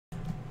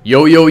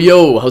Yo, yo,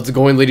 yo, how's it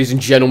going, ladies and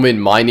gentlemen?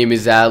 My name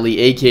is Ali,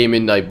 aka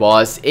Midnight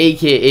Boss,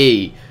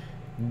 aka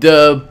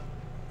the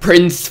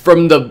Prince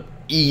from the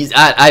East.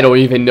 I don't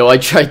even know. I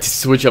tried to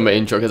switch on my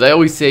intro because I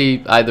always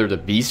say either the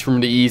Beast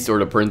from the East or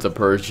the Prince of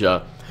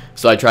Persia.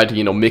 So I tried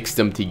to, mix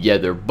them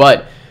together.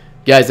 But,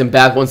 guys, I'm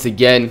back once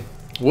again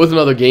with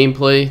another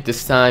gameplay.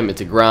 This time,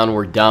 it's a ground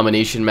war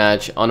domination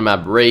match on the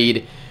map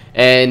Raid.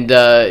 And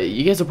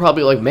you guys are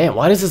probably like, man,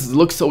 why does this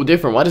look so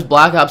different? Why does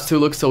Black Ops 2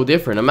 look so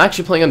different? I'm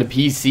actually playing on the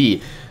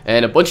PC,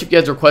 and a bunch of you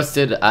guys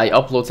requested I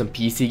upload some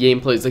PC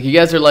gameplays. Like, you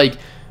guys are like,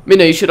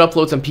 Minna, you should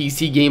upload some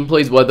PC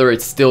gameplays, whether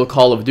it's still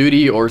Call of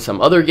Duty or some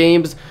other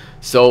games.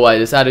 So I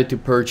decided to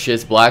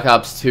purchase Black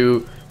Ops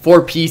 2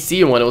 for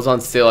PC, and when it was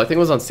on sale, I think it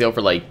was on sale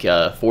for like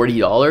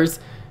 $40.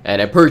 And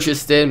I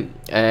purchased it,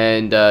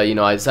 and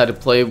I decided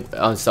to play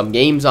some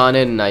games on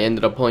it, and I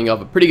ended up pulling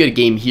off a pretty good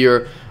game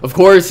here. Of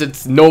course,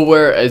 it's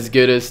nowhere as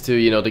good as to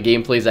the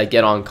gameplays I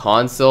get on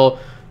console,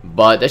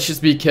 but that's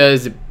just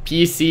because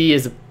PC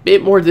is a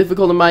bit more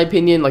difficult in my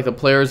opinion. Like, the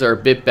players are a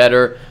bit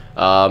better.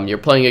 You're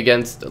playing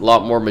against a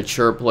lot more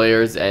mature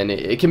players, and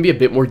it can be a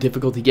bit more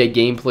difficult to get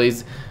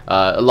gameplays,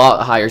 a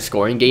lot higher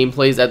scoring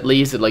gameplays at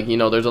least. Like,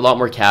 there's a lot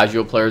more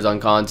casual players on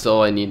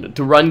console, and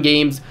to run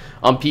games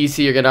on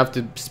PC, you're gonna have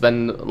to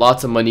spend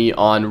lots of money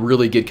on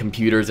really good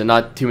computers, and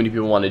not too many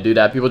people want to do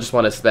that. People just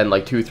want to spend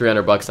like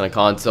 $200-300 bucks on a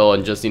console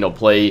and just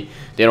play.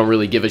 They don't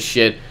really give a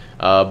shit.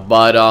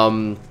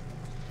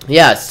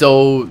 Yeah,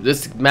 so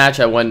this match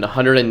I won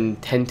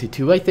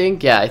 110-2, I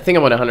think. Yeah, I think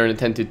I won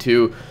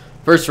 110-2.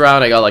 First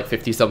round I got like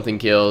 50 something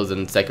kills,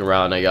 and second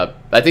round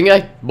I think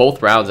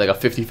both rounds I got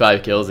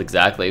 55 kills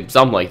exactly,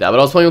 something like that. But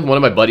I was playing with one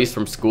of my buddies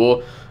from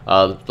school,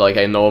 like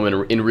I know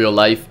him in real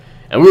life,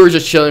 and we were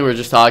just chilling, we were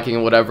just talking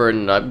and whatever,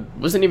 and I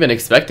wasn't even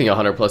expecting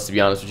 100 plus, to be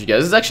honest with you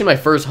guys. This is actually my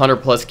first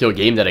 100 plus kill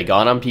game that I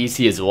got on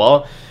PC as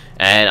well.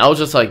 And I was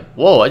just like,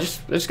 whoa, I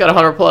just got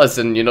 100 plus.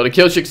 And the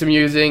kill streaks I'm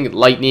using,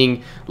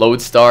 Lightning,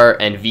 Lodestar,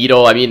 and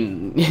Vito. I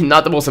mean,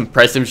 not the most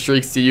impressive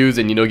streaks to use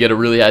and get a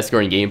really high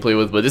scoring gameplay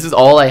with, but this is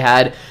all I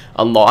had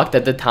unlocked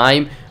at the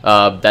time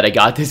that I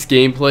got this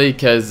gameplay,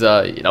 because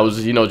I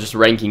was just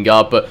ranking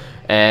up,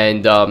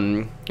 and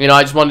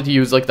I just wanted to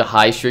use like the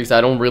high streaks.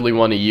 I don't really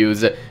want to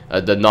use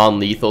the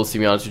non-lethals, to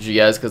be honest with you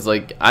guys, because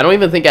like I don't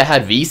even think I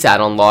had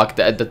VSAT unlocked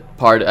at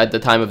the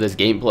time of this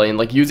gameplay, and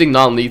like using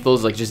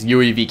non-lethals, like just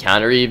UAV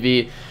counter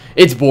EV,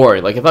 it's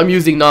boring. Like, if I'm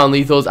using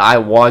non-lethals, I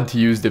want to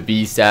use the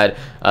VSAT.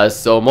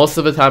 So most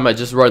of the time I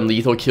just run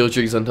lethal kill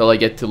streaks until I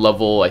get to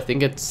level, I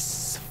think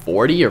it's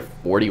 40 or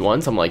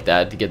 41, something like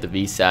that, to get the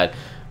VSAT.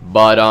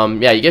 But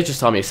yeah, you guys just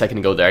saw me a second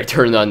ago there. I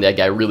turned on that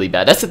guy really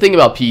bad. That's the thing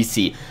about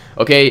PC,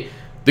 okay?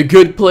 The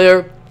good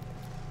player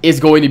is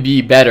going to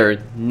be better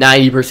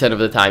 90% of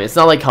the time. It's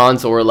not like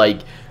console where like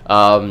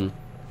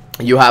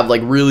you have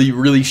like really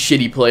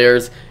shitty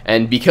players,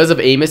 and because of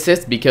aim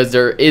assist, because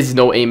there is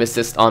no aim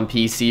assist on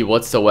PC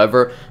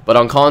whatsoever, but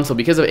on console,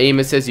 because of aim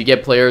assist, you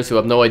get players who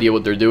have no idea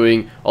what they're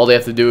doing. All they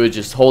have to do is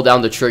just hold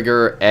down the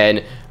trigger,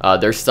 and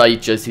their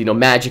sight just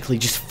magically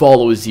just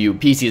follows you.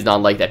 PC is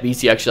not like that.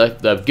 PC actually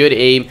has to have good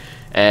aim,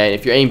 and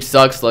if your aim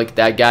sucks, like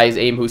that guy's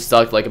aim who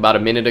sucked like about a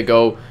minute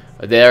ago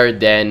there,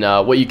 then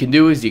what you can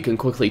do is you can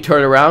quickly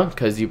turn around,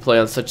 because you play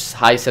on such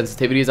high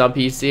sensitivities on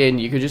PC, and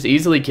you can just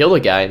easily kill a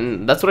guy,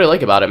 and that's what I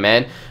like about it,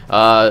 man.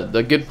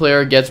 The good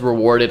player gets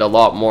rewarded a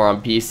lot more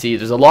on PC.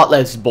 There's a lot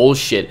less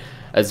bullshit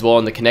as well,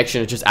 and the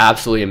connection is just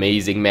absolutely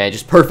amazing, man.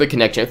 Just perfect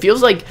connection. It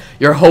feels like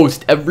your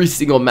host every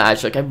single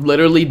match. Like, I've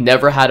literally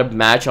never had a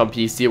match on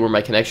PC where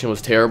my connection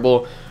was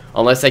terrible,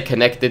 unless I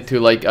connected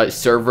to like a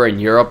server in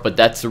Europe, but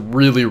that's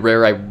really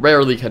rare. I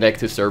rarely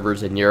connect to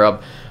servers in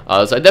Europe.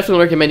 So I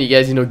definitely recommend you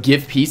guys,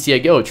 give PC a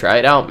go. Try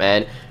it out,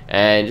 man,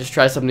 and just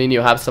try something new,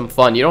 have some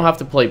fun. You don't have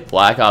to play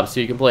Black Ops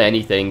 2, you can play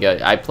anything.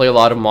 I play a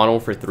lot of Modern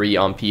Warfare 3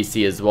 on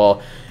PC as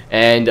well.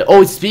 And,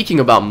 oh, speaking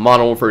about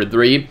Modern Warfare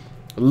 3,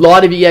 a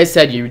lot of you guys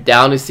said you're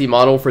down to see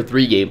Modern Warfare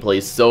 3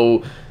 gameplays.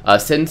 So,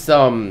 since I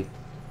don't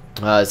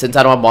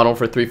have Modern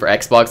Warfare 3 for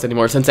Xbox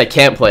anymore, since I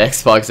can't play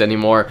Xbox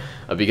anymore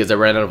because I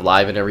ran out of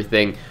live and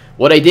everything,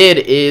 what I did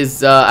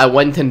is I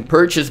went and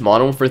purchased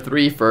Modern Warfare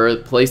 3 for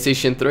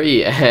PlayStation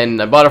 3, and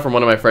I bought it from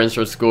one of my friends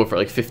from school for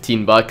like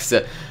 15 bucks,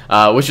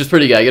 which was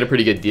pretty good. I got a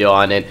pretty good deal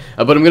on it,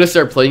 but I'm going to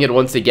start playing it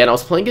once again. I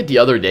was playing it the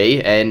other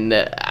day, and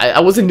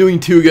I wasn't doing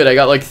too good. I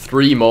got like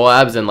 3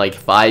 Moabs in like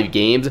 5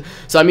 games,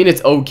 so I mean,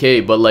 it's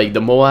okay, but like the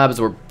Moabs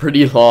were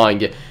pretty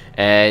long,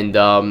 and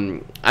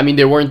I mean,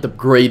 they weren't the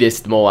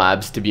greatest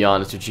Moabs, to be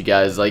honest with you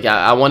guys. Like,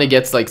 I want to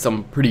get like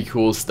some pretty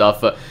cool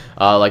stuff,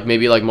 like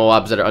maybe like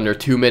Moabs that are under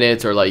 2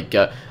 minutes, or like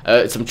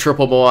some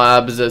triple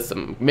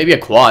Moabs, maybe a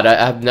quad.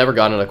 I've never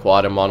gotten a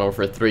quad in Modern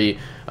Warfare 3,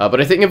 but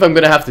I think if I'm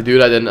gonna have to do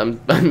that, then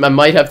I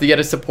might have to get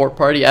a support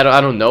party. I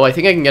don't know. I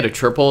think I can get a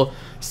triple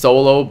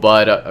solo,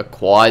 but a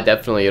quad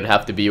definitely would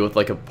have to be with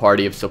like a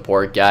party of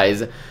support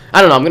guys.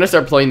 I don't know. I'm gonna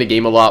start playing the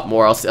game a lot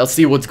more. I'll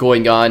see what's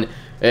going on.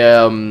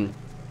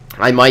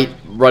 I might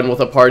run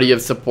with a party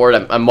of support.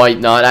 I might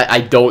not.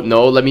 I don't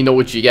know. Let me know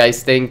what you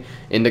guys think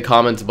in the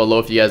comments below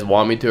if you guys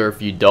want me to, or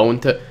if you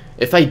don't.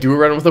 if I do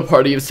run with a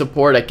party of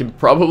support, I can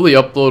probably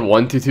upload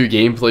 1 to 2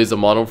 gameplays of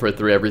Modern Warfare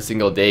 3 every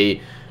single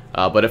day.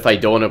 But if I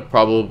don't, it'll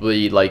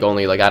probably like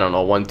only like, I don't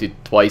know, 1 to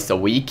twice a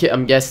week,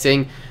 I'm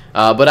guessing.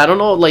 But I don't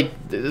know,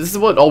 like, this is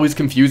what always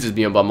confuses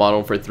me about Modern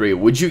Warfare 3.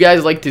 Would you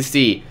guys like to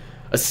see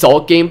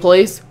Assault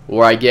gameplays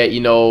where I get,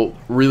 you know,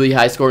 really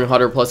high scoring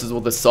 100 pluses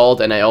with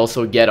Assault, and I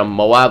also get a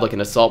Moab, like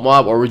an Assault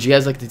Moab? Or would you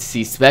guys like to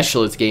see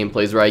Specialist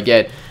gameplays where I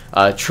get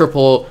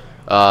triple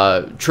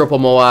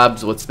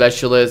Moabs with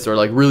Specialists, or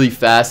like really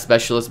fast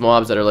Specialist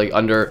Moabs that are like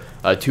under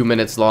 2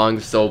 minutes long?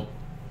 So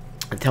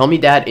tell me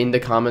that in the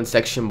comment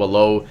section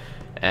below.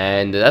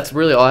 And that's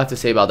really all I have to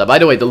say about that. By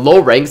the way, the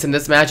low ranks in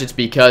this match, it's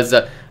because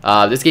this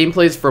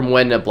gameplay is from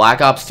when Black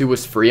Ops 2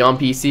 was free on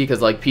PC,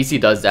 because like PC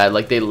does that.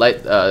 Like they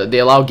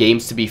allow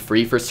games to be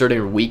free for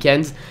certain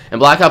weekends, and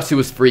Black Ops 2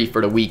 was free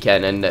for the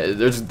weekend. And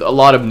there's a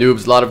lot of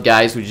noobs, a lot of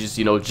guys who just,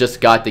 you know,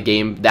 just got the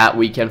game that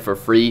weekend for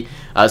free.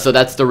 So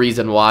that's the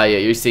reason why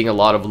you're seeing a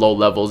lot of low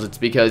levels. It's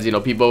because, you know,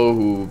 people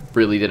who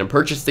really didn't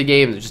purchase the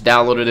game, they just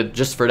downloaded it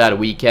just for that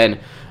weekend.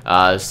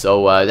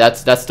 So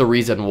that's the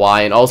reason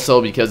why, and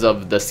also because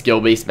of the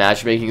skill-based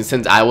matchmaking.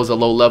 Since I was a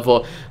low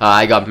level,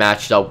 I got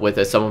matched up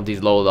with some of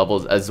these low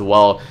levels as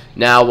well.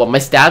 Now, my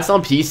stats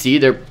on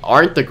PC, they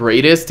aren't the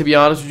greatest, to be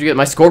honest with you.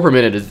 My score per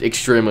minute is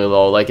extremely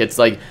low. Like, it's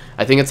like,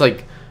 I think it's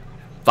like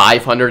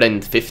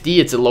 550.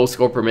 It's a low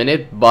score per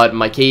minute, but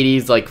my KD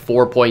is like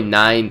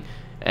 4.9,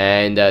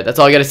 and that's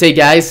all I gotta say,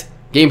 guys.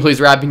 Gameplay's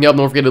wrapping up.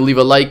 Don't forget to leave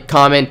a like,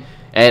 comment,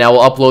 and I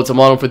will upload some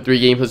Modern Warfare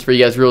 3 gameplays for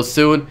you guys real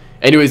soon.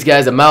 Anyways,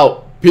 guys, I'm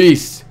out.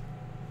 Peace.